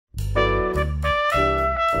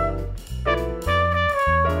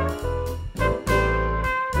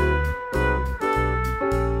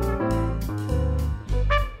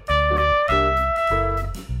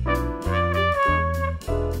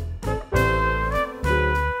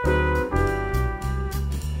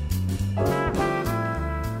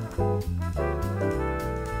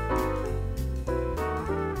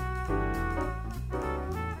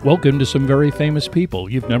Welcome to some very famous people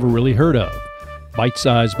you've never really heard of.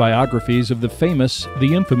 Bite-sized biographies of the famous,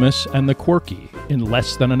 the infamous, and the quirky in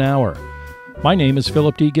less than an hour. My name is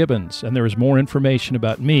Philip D. Gibbons, and there is more information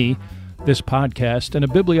about me, this podcast, and a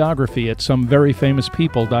bibliography at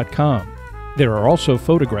someveryfamouspeople.com. There are also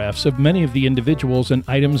photographs of many of the individuals and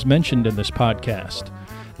items mentioned in this podcast.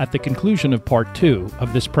 At the conclusion of Part 2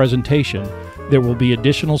 of this presentation, there will be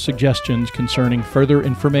additional suggestions concerning further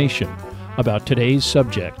information about today's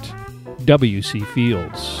subject, W.C.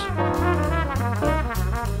 Fields.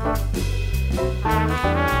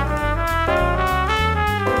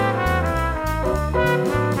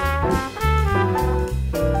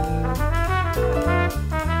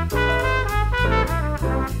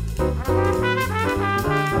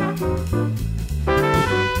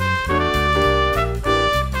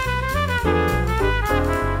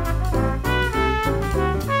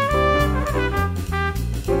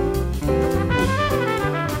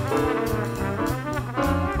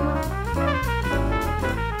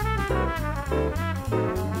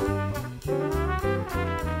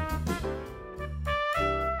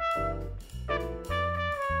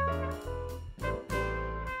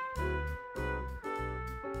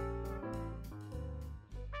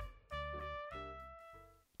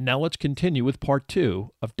 Now let's continue with Part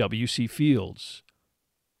 2 of W.C. Fields.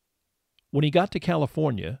 When he got to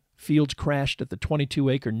California, Fields crashed at the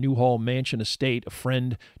 22-acre Newhall Mansion estate of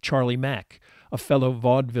friend Charlie Mack, a fellow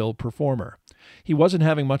vaudeville performer. He wasn't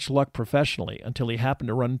having much luck professionally until he happened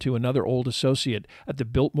to run into another old associate at the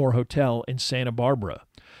Biltmore Hotel in Santa Barbara.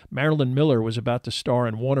 Marilyn Miller was about to star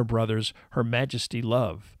in Warner Brothers' Her Majesty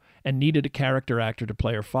Love, and needed a character actor to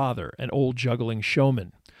play her father, an old juggling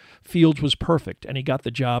showman. Fields was perfect, and he got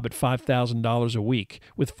the job at $5,000 a week,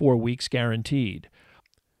 with 4 weeks guaranteed.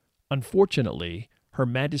 Unfortunately, Her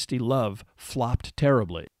Majesty Love flopped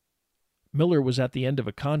terribly. Miller was at the end of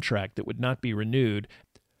a contract that would not be renewed,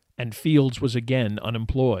 and Fields was again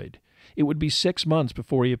unemployed. It would be 6 months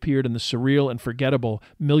before he appeared in the surreal and forgettable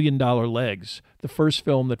 $1 Million Legs, the first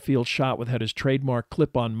film that Fields shot without his trademark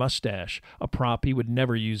clip-on mustache, a prop he would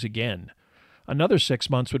never use again. Another 6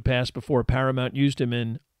 months would pass before Paramount used him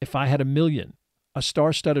in If I Had a Million, a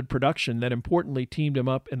star-studded production that importantly teamed him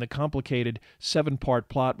up in the complicated 7-part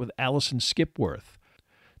plot with Alison Skipworth.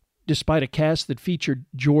 Despite a cast that featured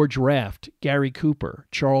George Raft, Gary Cooper,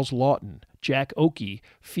 Charles Laughton, Jack Oakey,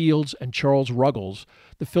 Fields, and Charles Ruggles,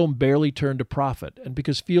 the film barely turned a profit, and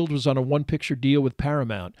because Fields was on a one-picture deal with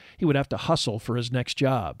Paramount, he would have to hustle for his next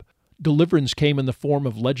job. Deliverance came in the form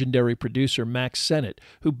of legendary producer Max Sennett,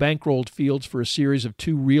 who bankrolled Fields for a series of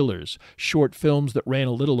 2-reelers, short films that ran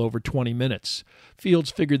a little over 20 minutes. Fields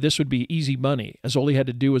figured this would be easy money, as all he had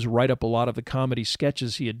to do was write up a lot of the comedy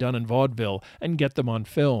sketches he had done in vaudeville and get them on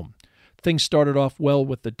film. Things started off well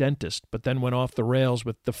with The Dentist, but then went off the rails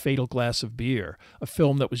with The Fatal Glass of Beer, a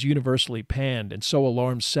film that was universally panned and so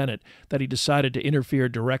alarmed Sennett that he decided to interfere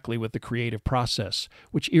directly with the creative process,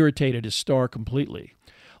 which irritated his star completely.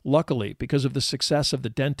 Luckily, because of the success of The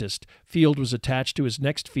Dentist, Fields was attached to his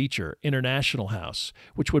next feature, International House,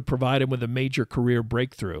 which would provide him with a major career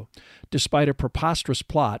breakthrough. Despite a preposterous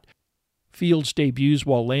plot, Fields debuts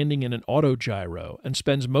while landing in an autogyro and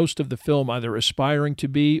spends most of the film either aspiring to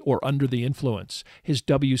be or under the influence, his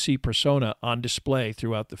W.C. persona on display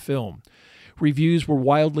throughout the film. Reviews were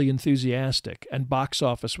wildly enthusiastic, and box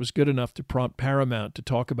office was good enough to prompt Paramount to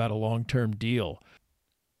talk about a long-term deal.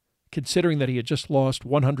 Considering that he had just lost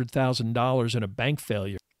 $100,000 in a bank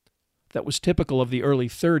failure that was typical of the early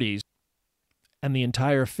 30s, and the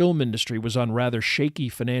entire film industry was on rather shaky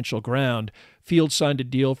financial ground, Fields signed a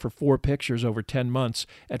deal for 4 pictures over 10 months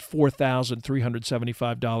at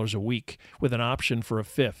 $4,375 a week, with an option for a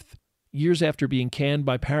 5th. Years after being canned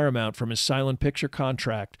by Paramount from his silent picture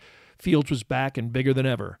contract, Fields was back and bigger than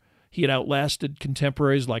ever. He had outlasted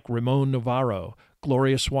contemporaries like Ramon Novarro,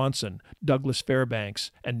 Gloria Swanson, Douglas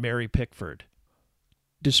Fairbanks, and Mary Pickford.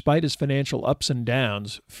 Despite his financial ups and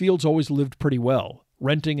downs, Fields always lived pretty well,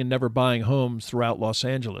 renting and never buying homes throughout Los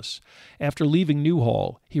Angeles. After leaving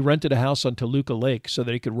Newhall, he rented a house on Toluca Lake so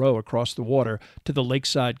that he could row across the water to the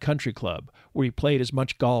Lakeside Country Club, where he played as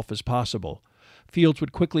much golf as possible. Fields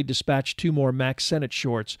would quickly dispatch 2 more Max Sennett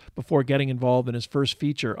shorts before getting involved in his first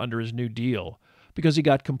feature under his new deal. Because he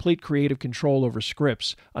got complete creative control over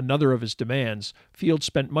scripts, another of his demands, Fields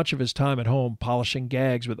spent much of his time at home polishing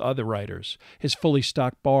gags with other writers, his fully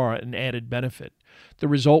stocked bar an added benefit. The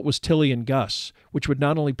result was Tilly and Gus, which would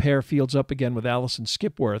not only pair Fields up again with Alison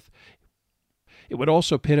Skipworth, It would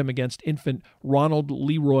also pit him against infant Ronald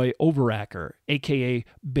Leroy Overacker, a.k.a.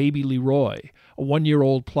 Baby Leroy, a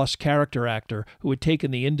one-year-old plus character actor who had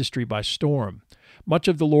taken the industry by storm. Much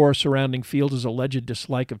of the lore surrounding Fields' alleged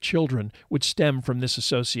dislike of children would stem from this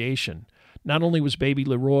association. Not only was Baby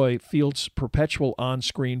Leroy Fields' perpetual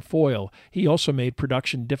on-screen foil, he also made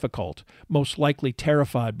production difficult, most likely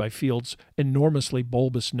terrified by Fields' enormously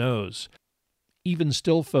bulbous nose. Even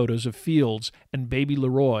still photos of Fields and Baby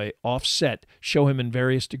Leroy off-set show him in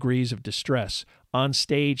various degrees of distress. On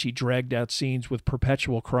stage, he dragged out scenes with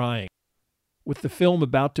perpetual crying. With the film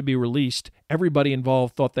about to be released, everybody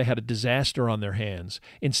involved thought they had a disaster on their hands.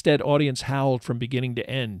 Instead, audience howled from beginning to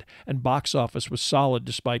end, and box office was solid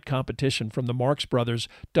despite competition from the Marx Brothers'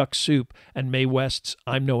 Duck Soup and Mae West's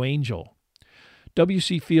I'm No Angel.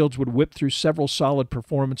 W.C. Fields would whip through several solid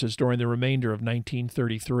performances during the remainder of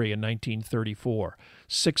 1933 and 1934.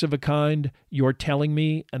 Six of a Kind, You're Telling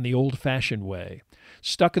Me, and The Old-Fashioned Way.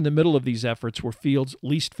 Stuck in the middle of these efforts were Fields'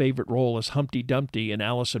 least favorite role as Humpty Dumpty in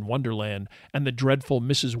Alice in Wonderland and the dreadful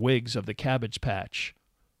Mrs. Wiggs of the Cabbage Patch,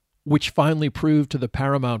 which finally proved to the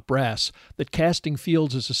Paramount brass that casting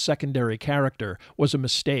Fields as a secondary character was a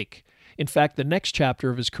mistake. In fact, the next chapter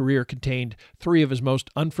of his career contained three of his most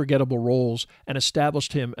unforgettable roles and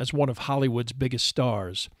established him as one of Hollywood's biggest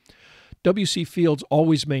stars. W.C. Fields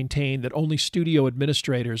always maintained that only studio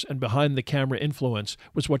administrators and behind-the-camera influence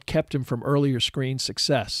was what kept him from earlier screen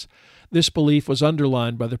success. This belief was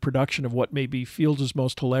underlined by the production of what may be Fields'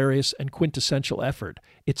 most hilarious and quintessential effort,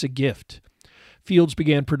 It's a Gift. Fields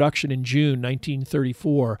began production in June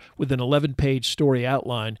 1934 with an 11-page story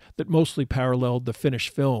outline that mostly paralleled the finished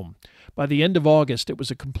film. By the end of August, it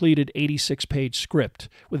was a completed 86-page script,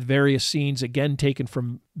 with various scenes again taken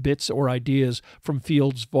from bits or ideas from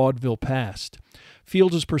Fields' vaudeville past.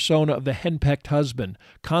 Fields' persona of the henpecked husband,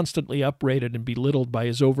 constantly upbraided and belittled by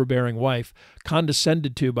his overbearing wife,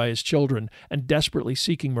 condescended to by his children, and desperately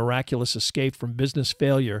seeking miraculous escape from business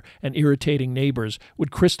failure and irritating neighbors,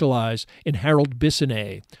 would crystallize in Harold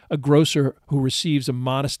Bissonnet, a grocer who receives a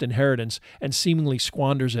modest inheritance and seemingly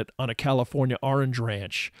squanders it on a California orange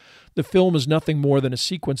ranch. The film is nothing more than a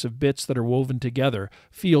sequence of bits that are woven together,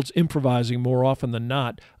 Fields improvising more often than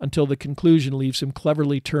not, until the conclusion leaves him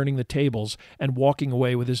cleverly turning the tables and walking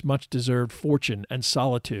away with his much-deserved fortune and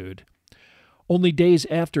solitude. Only days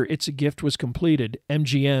after It's a Gift was completed,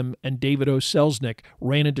 MGM and David O. Selznick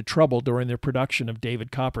ran into trouble during their production of David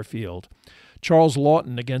Copperfield. Charles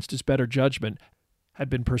Laughton, against his better judgment, had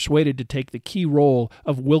been persuaded to take the key role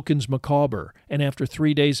of Wilkins Micawber, and after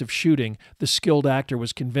 3 days of shooting, the skilled actor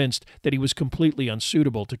was convinced that he was completely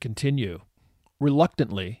unsuitable to continue.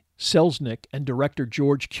 Reluctantly, Selznick and director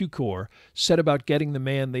George Cukor set about getting the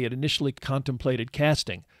man they had initially contemplated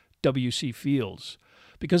casting, W.C. Fields.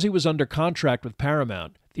 Because he was under contract with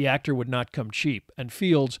Paramount, the actor would not come cheap, and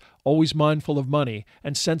Fields, always mindful of money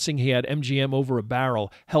and sensing he had MGM over a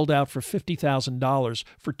barrel, held out for $50,000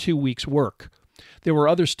 for 2 weeks' work. There were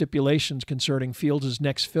other stipulations concerning Fields'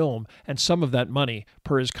 next film, and some of that money,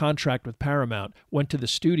 per his contract with Paramount, went to the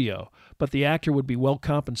studio, but the actor would be well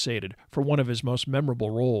compensated for one of his most memorable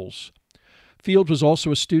roles. Fields was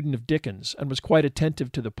also a student of Dickens and was quite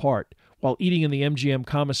attentive to the part. While eating in the MGM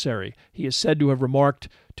commissary, he is said to have remarked,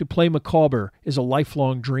 "To play Micawber is a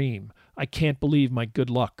lifelong dream. I can't believe my good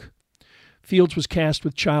luck." Fields was cast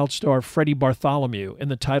with child star Freddie Bartholomew in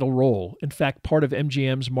the title role. In fact, part of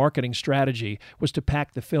MGM's marketing strategy was to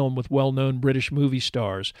pack the film with well-known British movie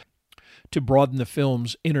stars to broaden the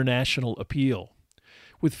film's international appeal.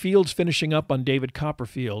 With Fields finishing up on David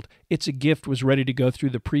Copperfield, It's a Gift was ready to go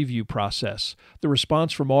through the preview process. The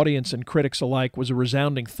response from audience and critics alike was a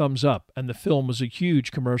resounding thumbs up, and the film was a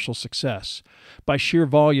huge commercial success. By sheer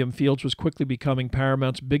volume, Fields was quickly becoming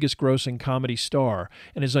Paramount's biggest grossing comedy star,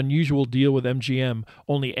 and his unusual deal with MGM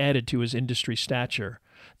only added to his industry stature.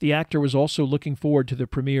 The actor was also looking forward to the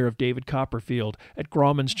premiere of David Copperfield at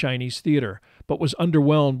Grauman's Chinese Theater, but was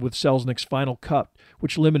underwhelmed with Selznick's final cut,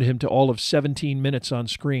 which limited him to all of 17 minutes on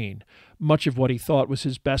screen, much of what he thought was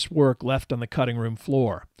his best work left on the cutting room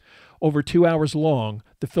floor. Over 2 hours long,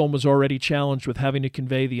 the film was already challenged with having to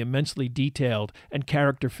convey the immensely detailed and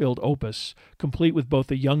character-filled opus, complete with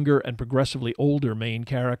both a younger and progressively older main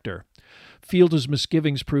character. Fields'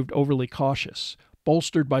 misgivings proved overly cautious.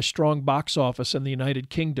 Bolstered by strong box office in the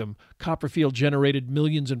United Kingdom, Copperfield generated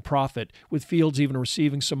millions in profit, with Fields even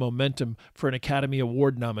receiving some momentum for an Academy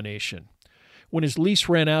Award nomination. When his lease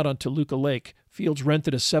ran out on Toluca Lake, Fields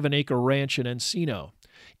rented a 7-acre ranch in Encino.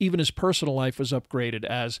 Even his personal life was upgraded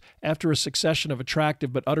as, after a succession of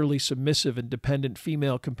attractive but utterly submissive and dependent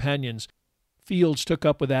female companions, Fields took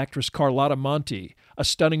up with actress Carlotta Monti, a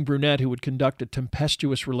stunning brunette who would conduct a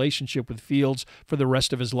tempestuous relationship with Fields for the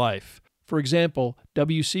rest of his life. For example,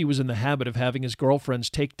 W.C. was in the habit of having his girlfriends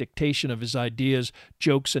take dictation of his ideas,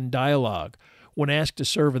 jokes, and dialogue. When asked to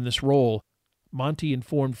serve in this role, Monty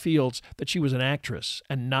informed Fields that she was an actress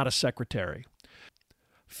and not a secretary.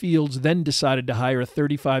 Fields then decided to hire a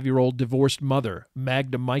 35-year-old divorced mother,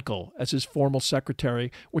 Magda Michael, as his formal secretary,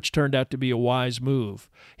 which turned out to be a wise move.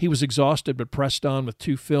 He was exhausted but pressed on with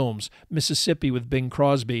 2 films, Mississippi with Bing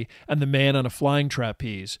Crosby and The Man on a Flying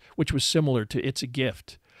Trapeze, which was similar to It's a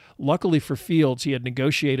Gift. Luckily for Fields, he had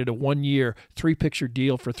negotiated a 1-year, 3-picture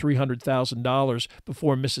deal for $300,000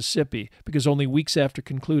 before Mississippi, because only weeks after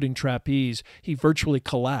concluding Trapeze, he virtually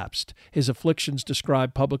collapsed, his afflictions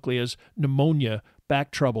described publicly as pneumonia,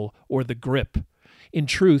 back trouble, or the grip. In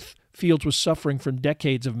truth, Fields was suffering from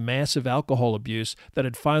decades of massive alcohol abuse that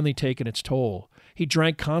had finally taken its toll. He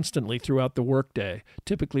drank constantly throughout the workday,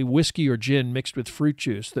 typically whiskey or gin mixed with fruit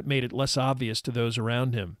juice that made it less obvious to those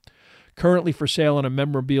around him. Currently for sale on a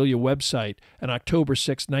memorabilia website, an October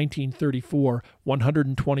 6, 1934,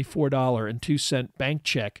 $124.02 bank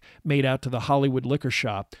check made out to the Hollywood Liquor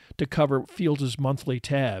Shop to cover Fields' monthly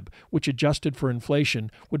tab, which adjusted for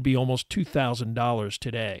inflation would be almost $2,000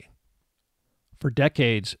 today. For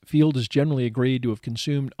decades, Fields has generally agreed to have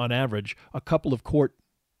consumed, on average, a couple of quart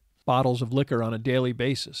bottles of liquor on a daily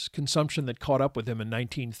basis, consumption that caught up with him in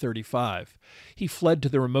 1935. He fled to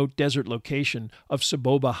the remote desert location of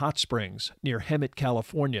Soboba Hot Springs, near Hemet,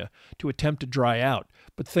 California, to attempt to dry out,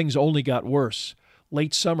 but things only got worse.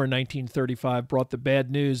 Late summer 1935 brought the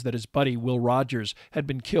bad news that his buddy, Will Rogers, had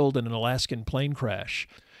been killed in an Alaskan plane crash.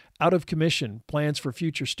 Out of commission, plans for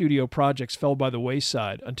future studio projects fell by the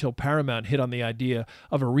wayside until Paramount hit on the idea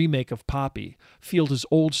of a remake of Poppy, Fields'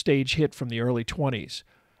 old stage hit from the early 20s.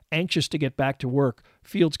 Anxious to get back to work,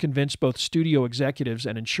 Fields convinced both studio executives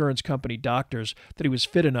and insurance company doctors that he was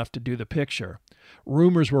fit enough to do the picture.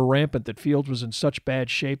 Rumors were rampant that Fields was in such bad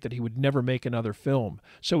shape that he would never make another film,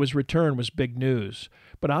 so his return was big news.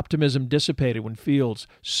 But optimism dissipated when Fields,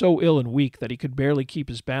 so ill and weak that he could barely keep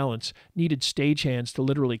his balance, needed stagehands to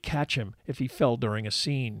literally catch him if he fell during a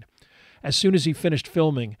scene. As soon as he finished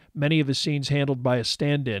filming, many of his scenes handled by a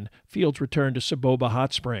stand-in, Fields returned to Soboba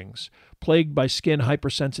Hot Springs. Plagued by skin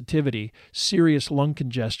hypersensitivity, serious lung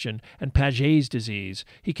congestion, and Paget's disease,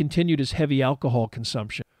 he continued his heavy alcohol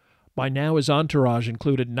consumption. By now his entourage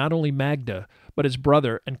included not only Magda, but his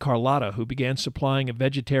brother and Carlotta, who began supplying a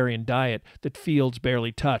vegetarian diet that Fields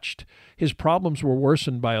barely touched. His problems were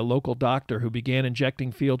worsened by a local doctor who began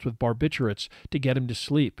injecting Fields with barbiturates to get him to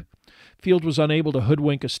sleep. Fields was unable to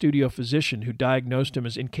hoodwink a studio physician who diagnosed him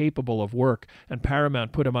as incapable of work, and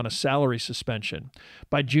Paramount put him on a salary suspension.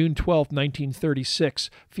 By June 12, 1936,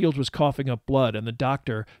 Fields was coughing up blood, and the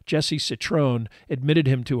doctor, Jesse Citrone, admitted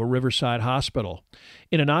him to a Riverside hospital.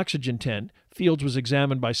 In an oxygen tent, Fields was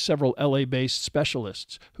examined by several LA-based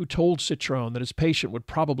specialists who told Citrone that his patient would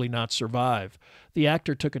probably not survive. The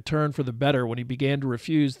actor took a turn for the better when he began to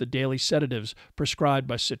refuse the daily sedatives prescribed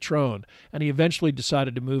by Citrone, and he eventually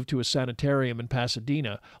decided to move to a sanitarium in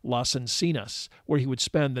Pasadena, Las Encinas, where he would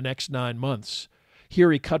spend the next 9 months.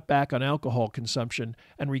 Here he cut back on alcohol consumption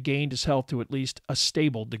and regained his health to at least a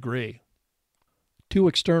stable degree. 2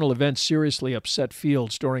 external events seriously upset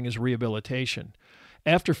Fields during his rehabilitation.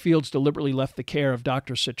 After Fields deliberately left the care of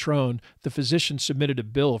Dr. Citrone, the physician submitted a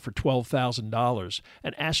bill for $12,000,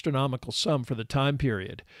 an astronomical sum for the time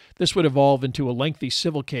period. This would evolve into a lengthy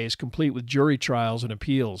civil case complete with jury trials and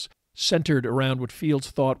appeals, centered around what Fields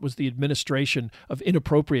thought was the administration of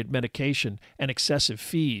inappropriate medication and excessive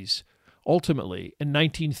fees. Ultimately, in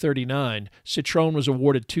 1939, Citrone was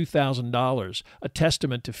awarded $2,000, a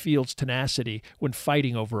testament to Fields' tenacity when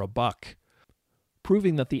fighting over a buck.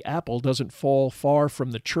 Proving that the apple doesn't fall far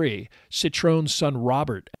from the tree, Citrone's son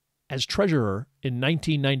Robert, as treasurer in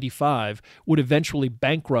 1995, would eventually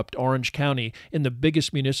bankrupt Orange County in the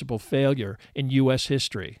biggest municipal failure in U.S.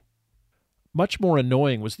 history. Much more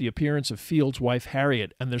annoying was the appearance of Fields' wife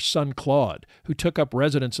Harriet and their son Claude, who took up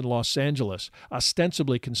residence in Los Angeles,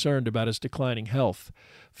 ostensibly concerned about his declining health.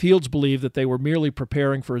 Fields believed that they were merely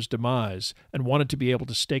preparing for his demise and wanted to be able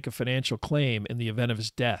to stake a financial claim in the event of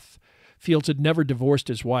his death. Fields had never divorced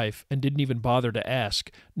his wife and didn't even bother to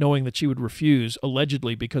ask, knowing that she would refuse,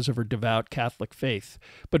 allegedly because of her devout Catholic faith.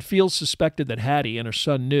 But Fields suspected that Hattie and her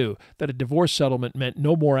son knew that a divorce settlement meant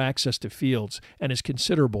no more access to Fields and his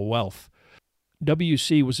considerable wealth.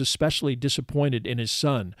 W.C. was especially disappointed in his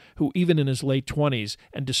son, who even in his late 20s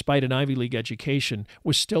and despite an Ivy League education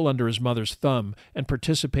was still under his mother's thumb and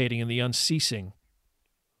participating in the unceasing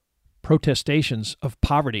protestations of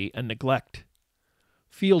poverty and neglect.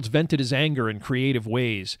 Fields vented his anger in creative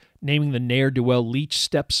ways, naming the ne'er-do-well Leach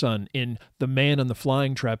stepson in The Man on the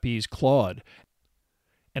Flying Trapeze Claude,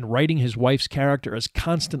 and writing his wife's character as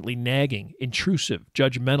constantly nagging, intrusive,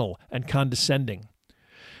 judgmental, and condescending.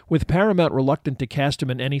 With Paramount reluctant to cast him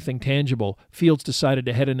in anything tangible, Fields decided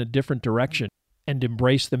to head in a different direction and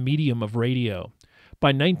embrace the medium of radio. By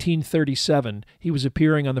 1937, he was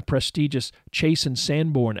appearing on the prestigious Chase and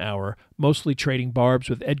Sanborn Hour, mostly trading barbs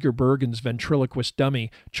with Edgar Bergen's ventriloquist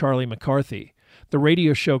dummy, Charlie McCarthy. The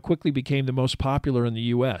radio show quickly became the most popular in the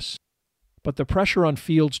U.S. But the pressure on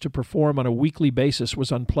Fields to perform on a weekly basis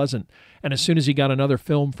was unpleasant, and as soon as he got another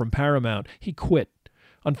film from Paramount, he quit.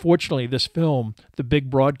 Unfortunately, this film, The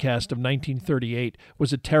Big Broadcast of 1938,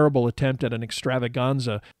 was a terrible attempt at an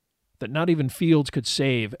extravaganza that not even Fields could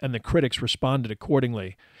save, and the critics responded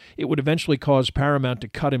accordingly. It would eventually cause Paramount to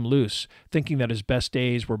cut him loose, thinking that his best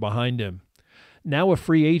days were behind him. Now a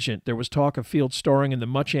free agent, there was talk of Fields starring in the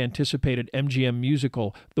much-anticipated MGM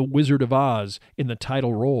musical The Wizard of Oz in the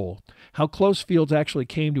title role. How close Fields actually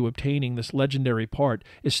came to obtaining this legendary part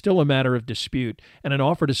is still a matter of dispute, and an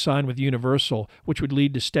offer to sign with Universal, which would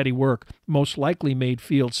lead to steady work, most likely made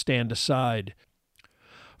Fields stand aside.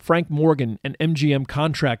 Frank Morgan, an MGM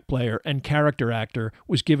contract player and character actor,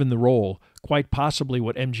 was given the role, quite possibly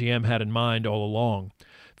what MGM had in mind all along.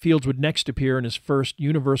 Fields would next appear in his first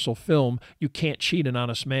Universal film, You Can't Cheat an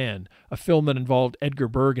Honest Man, a film that involved Edgar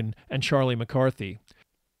Bergen and Charlie McCarthy.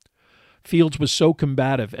 Fields was so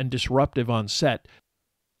combative and disruptive on set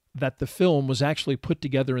that the film was actually put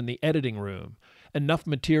together in the editing room, enough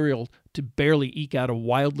material to barely eke out a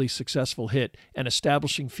wildly successful hit and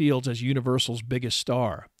establishing Fields as Universal's biggest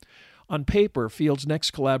star. On paper, Fields'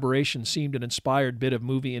 next collaboration seemed an inspired bit of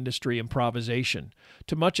movie industry improvisation.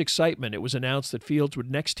 To much excitement, it was announced that Fields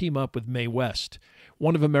would next team up with Mae West.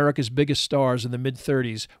 One of America's biggest stars in the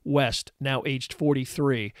mid-30s, West, now aged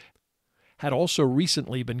 43, had also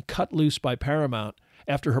recently been cut loose by Paramount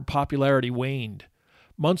after her popularity waned.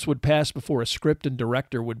 Months would pass before a script and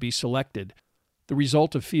director would be selected, the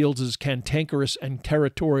result of Fields' cantankerous and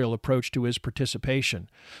territorial approach to his participation.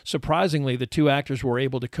 Surprisingly, the two actors were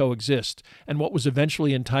able to coexist, and what was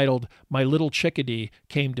eventually entitled My Little Chickadee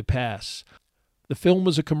came to pass. The film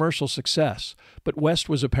was a commercial success, but West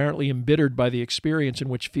was apparently embittered by the experience in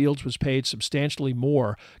which Fields was paid substantially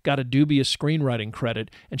more, got a dubious screenwriting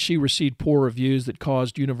credit, and she received poor reviews that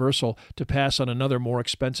caused Universal to pass on another more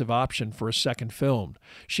expensive option for a second film.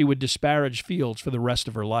 She would disparage Fields for the rest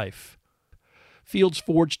of her life. Fields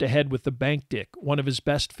forged ahead with The Bank Dick, one of his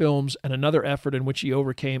best films and another effort in which he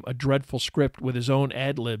overcame a dreadful script with his own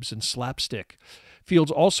ad-libs and slapstick.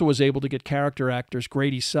 Fields also was able to get character actors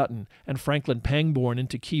Grady Sutton and Franklin Pangborn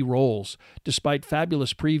into key roles. Despite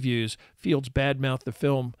fabulous previews, Fields badmouthed the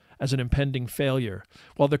film as an impending failure.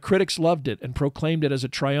 While the critics loved it and proclaimed it as a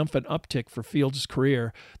triumphant uptick for Fields'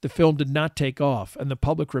 career, the film did not take off, and the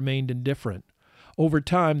public remained indifferent. Over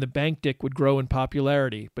time, The Bank Dick would grow in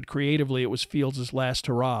popularity, but creatively it was Fields' last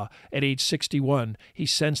hurrah. At age 61, he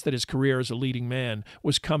sensed that his career as a leading man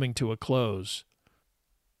was coming to a close.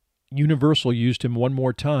 Universal used him one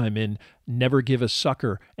more time in Never Give a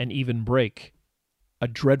Sucker an Even Break, a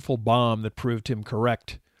dreadful bomb that proved him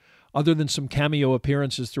correct. Other than some cameo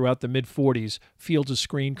appearances throughout the mid-40s, Fields'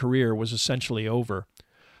 screen career was essentially over.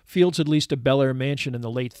 Fields had leased a Bel Air mansion in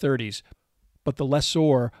the late 30s, but the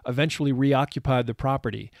lessor eventually reoccupied the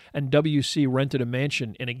property, and WC rented a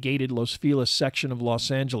mansion in a gated Los Feliz section of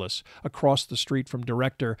Los Angeles, across the street from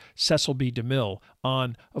director Cecil B. DeMille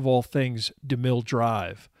on, of all things, DeMille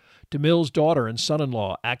Drive. DeMille's daughter and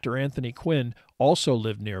son-in-law, actor Anthony Quinn, also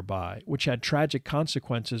lived nearby, which had tragic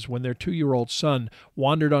consequences when their 2-year-old son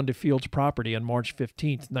wandered onto Fields' property on March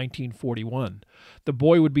 15, 1941. The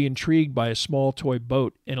boy would be intrigued by a small toy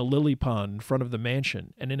boat in a lily pond in front of the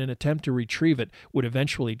mansion, and in an attempt to retrieve it, would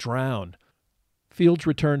eventually drown. Fields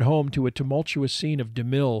returned home to a tumultuous scene of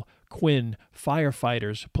DeMille, Quinn,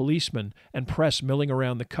 firefighters, policemen, and press milling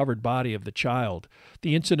around the covered body of the child.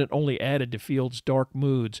 The incident only added to Fields' dark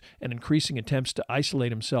moods and increasing attempts to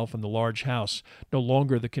isolate himself in the large house, no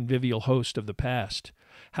longer the convivial host of the past.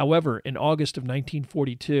 However, in August of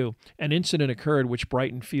 1942, an incident occurred which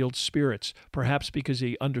brightened Fields' spirits, perhaps because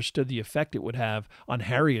he understood the effect it would have on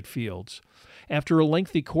Harriet Fields. After a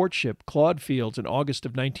lengthy courtship, Claude Fields, in August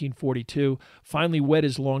of 1942, finally wed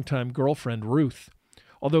his longtime girlfriend, Ruth.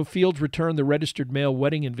 Although Fields returned the registered mail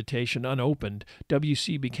wedding invitation unopened,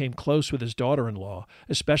 W.C. became close with his daughter-in-law,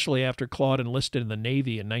 especially after Claude enlisted in the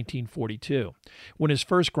Navy in 1942. When his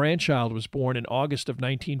first grandchild was born in August of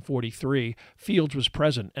 1943, Fields was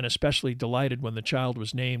present and especially delighted when the child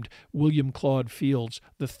was named William Claude Fields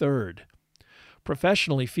III.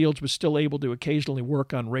 Professionally, Fields was still able to occasionally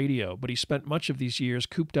work on radio, but he spent much of these years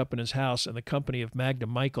cooped up in his house in the company of Magda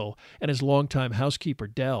Michael and his longtime housekeeper,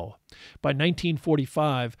 Dell. By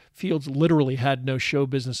 1945, Fields literally had no show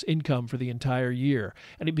business income for the entire year,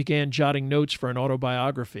 and he began jotting notes for an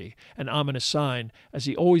autobiography, an ominous sign, as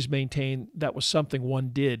he always maintained that was something one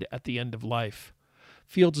did at the end of life.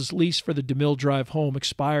 Fields' lease for the DeMille Drive home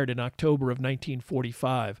expired in October of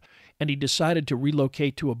 1945, and he decided to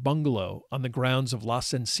relocate to a bungalow on the grounds of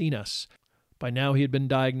Las Encinas. By now he had been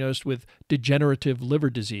diagnosed with degenerative liver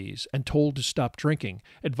disease and told to stop drinking,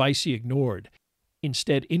 advice he ignored,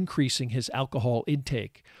 instead increasing his alcohol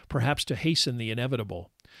intake, perhaps to hasten the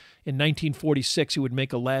inevitable. In 1946, he would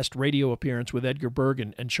make a last radio appearance with Edgar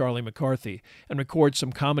Bergen and Charlie McCarthy and record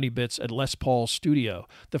some comedy bits at Les Paul's studio,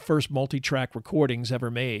 the first multi-track recordings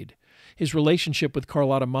ever made. His relationship with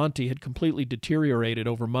Carlotta Monti had completely deteriorated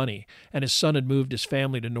over money, and his son had moved his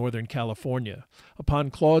family to Northern California. Upon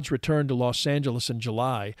Claude's return to Los Angeles in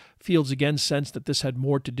July, Fields again sensed that this had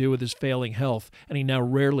more to do with his failing health, and he now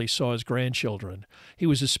rarely saw his grandchildren. He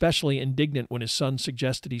was especially indignant when his son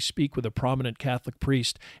suggested he speak with a prominent Catholic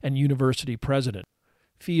priest and university president.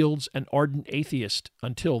 Fields, an ardent atheist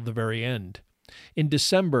until the very end. In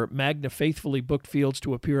December, Magda faithfully booked Fields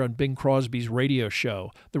to appear on Bing Crosby's radio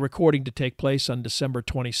show, the recording to take place on December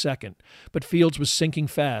 22nd. But Fields was sinking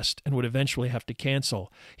fast and would eventually have to cancel.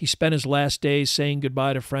 He spent his last days saying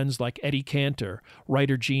goodbye to friends like Eddie Cantor,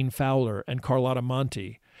 writer Gene Fowler, and Carlotta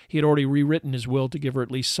Monti. He had already rewritten his will to give her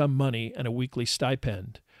at least some money and a weekly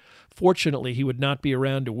stipend. Fortunately, he would not be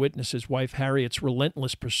around to witness his wife Harriet's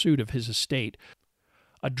relentless pursuit of his estate,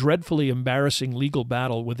 a dreadfully embarrassing legal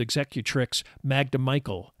battle with executrix Magda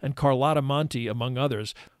Michael and Carlotta Monti, among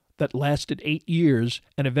others, that lasted 8 years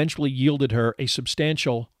and eventually yielded her a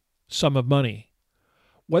substantial sum of money.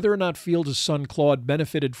 Whether or not Fields' son Claude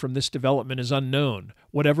benefited from this development is unknown.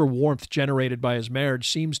 Whatever warmth generated by his marriage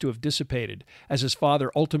seems to have dissipated, as his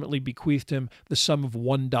father ultimately bequeathed him the sum of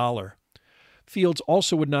 $1. Fields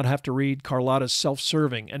also would not have to read Carlotta's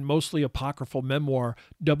self-serving and mostly apocryphal memoir,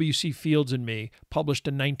 W.C. Fields and Me, published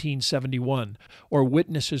in 1971, or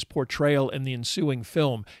witness his portrayal in the ensuing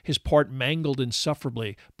film, his part mangled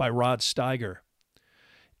insufferably by Rod Steiger.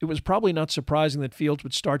 It was probably not surprising that Fields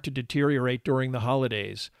would start to deteriorate during the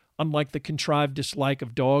holidays. Unlike the contrived dislike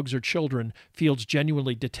of dogs or children, Fields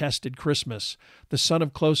genuinely detested Christmas. The son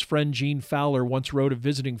of close friend Gene Fowler once wrote of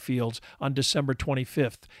visiting Fields on December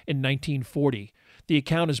 25th in 1940. The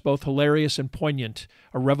account is both hilarious and poignant,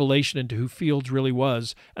 a revelation into who Fields really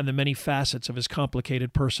was and the many facets of his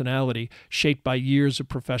complicated personality shaped by years of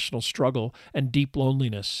professional struggle and deep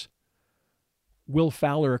loneliness. Will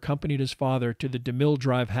Fowler accompanied his father to the DeMille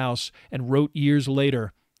Drive house and wrote years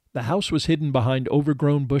later, "The house was hidden behind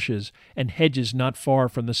overgrown bushes and hedges not far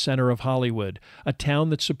from the center of Hollywood, a town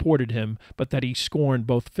that supported him, but that he scorned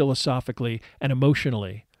both philosophically and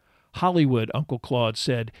emotionally. Hollywood," Uncle Claude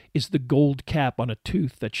said, "is the gold cap on a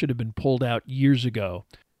tooth that should have been pulled out years ago."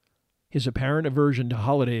 His apparent aversion to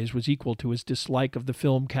holidays was equal to his dislike of the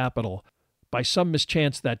film capital. By some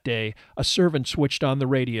mischance that day, a servant switched on the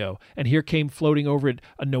radio, and here came floating over it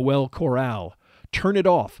a Noel chorale. "Turn it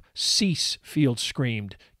off! Cease!" Fields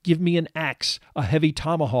screamed. "Give me an axe, a heavy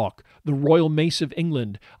tomahawk, the Royal Mace of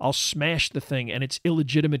England. I'll smash the thing and its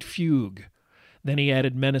illegitimate fugue." Then he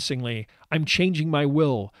added menacingly, "I'm changing my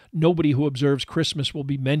will. Nobody who observes Christmas will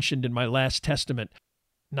be mentioned in my last testament.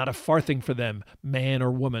 Not a farthing for them, man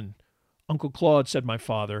or woman." "Uncle Claude," said my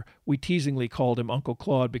father. We teasingly called him Uncle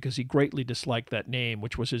Claude because he greatly disliked that name,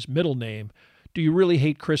 which was his middle name. "Do you really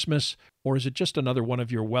hate Christmas, or is it just another one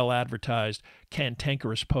of your well-advertised,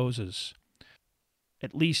 cantankerous poses?"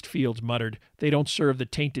 "At least," Fields muttered, "they don't serve the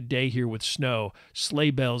tainted day here with snow.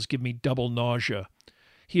 Sleigh bells give me double nausea."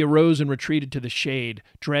 He arose and retreated to the shade,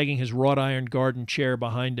 dragging his wrought-iron garden chair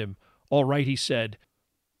behind him. "All right," he said.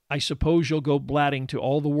 "I suppose you'll go blatting to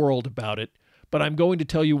all the world about it, but I'm going to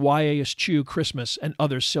tell you why I eschew Christmas and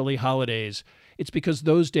other silly holidays. It's because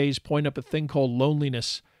those days point up a thing called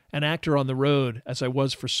loneliness. An actor on the road, as I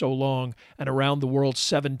was for so long, and around the world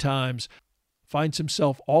 7 times, finds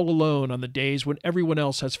himself all alone on the days when everyone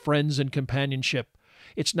else has friends and companionship.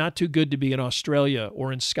 It's not too good to be in Australia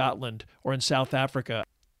or in Scotland or in South Africa,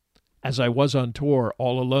 as I was on tour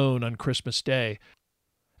all alone on Christmas Day,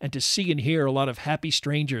 and to see and hear a lot of happy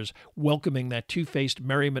strangers welcoming that two-faced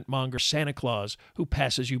merriment-monger Santa Claus who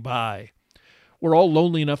passes you by. We're all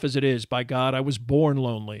lonely enough as it is. By God, I was born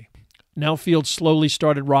lonely." Now Fields slowly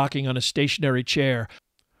started rocking on a stationary chair,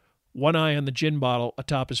 one eye on the gin bottle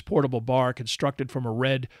atop his portable bar constructed from a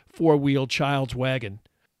red, 4-wheeled child's wagon.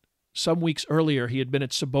 Some weeks earlier, he had been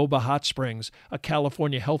at Soboba Hot Springs, a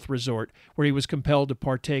California health resort, where he was compelled to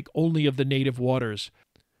partake only of the native waters.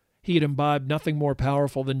 He had imbibed nothing more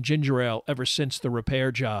powerful than ginger ale ever since the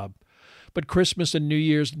repair job. But Christmas and New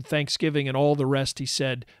Year's and Thanksgiving and all the rest, he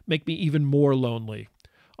said, make me even more lonely.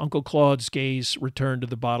 Uncle Claude's gaze returned to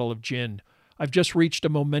the bottle of gin. I've just reached a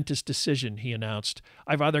momentous decision, he announced.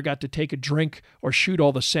 I've either got to take a drink or shoot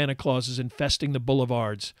all the Santa Clauses infesting the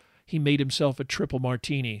boulevards. He made himself a triple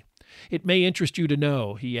martini. It may interest you to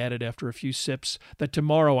know, he added after a few sips, that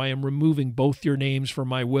tomorrow I am removing both your names from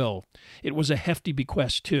my will. It was a hefty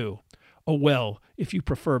bequest, too. Oh, well, if you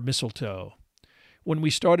prefer mistletoe. When we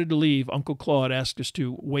started to leave, Uncle Claude asked us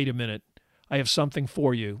to wait a minute. I have something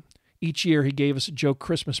for you. Each year he gave us a joke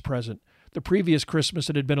Christmas present. The previous Christmas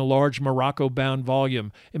it had been a large Morocco-bound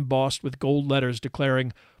volume embossed with gold letters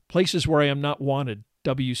declaring, "Places where I am not wanted,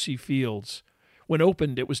 W.C. Fields." When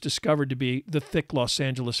opened, it was discovered to be the thick Los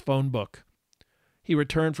Angeles phone book. He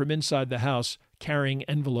returned from inside the house, carrying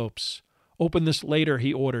envelopes. "Open this later,"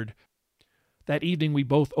 he ordered. That evening we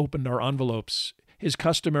both opened our envelopes. His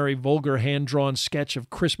customary vulgar hand-drawn sketch of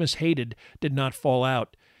Christmas hated did not fall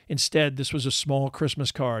out. Instead, this was a small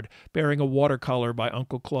Christmas card bearing a watercolor by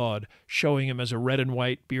Uncle Claude, showing him as a red and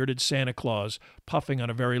white bearded Santa Claus puffing on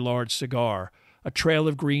a very large cigar. A trail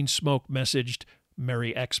of green smoke messaged,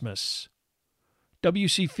 "Merry Xmas."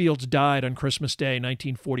 W.C. Fields died on Christmas Day,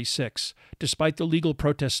 1946. Despite the legal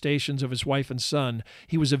protestations of his wife and son,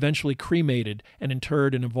 he was eventually cremated and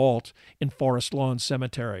interred in a vault in Forest Lawn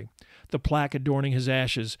Cemetery. The plaque adorning his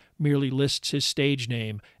ashes merely lists his stage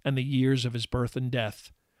name and the years of his birth and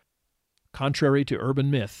death. Contrary to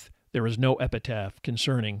urban myth, there is no epitaph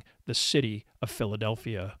concerning the city of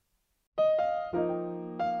Philadelphia.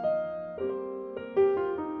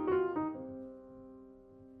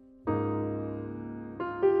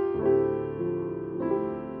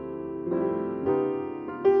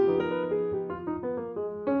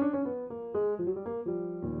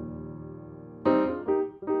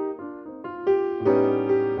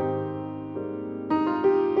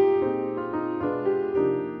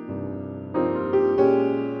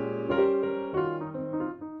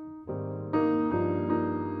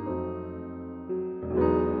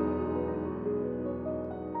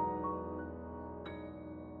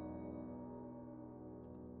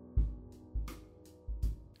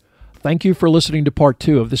 Thank you for listening to part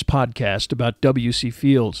 2 of this podcast about W.C.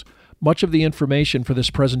 Fields. Much of the information for this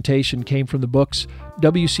presentation came from the books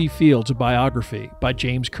W.C. Fields, a Biography by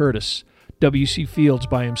James Curtis, W.C. Fields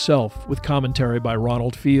by Himself with commentary by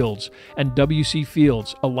Ronald Fields, and W.C.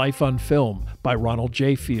 Fields, A Life on Film by Ronald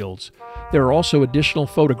J. Fields. There are also additional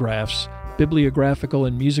photographs, bibliographical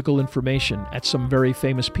and musical information at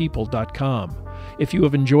someveryfamouspeople.com. If you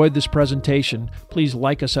have enjoyed this presentation, please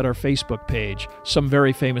like us at our Facebook page, Some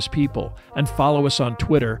Very Famous People, and follow us on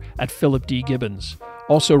Twitter at Philip D. Gibbons.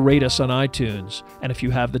 Also rate us on iTunes, and if you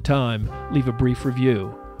have the time, leave a brief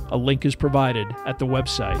review. A link is provided at the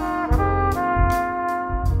website.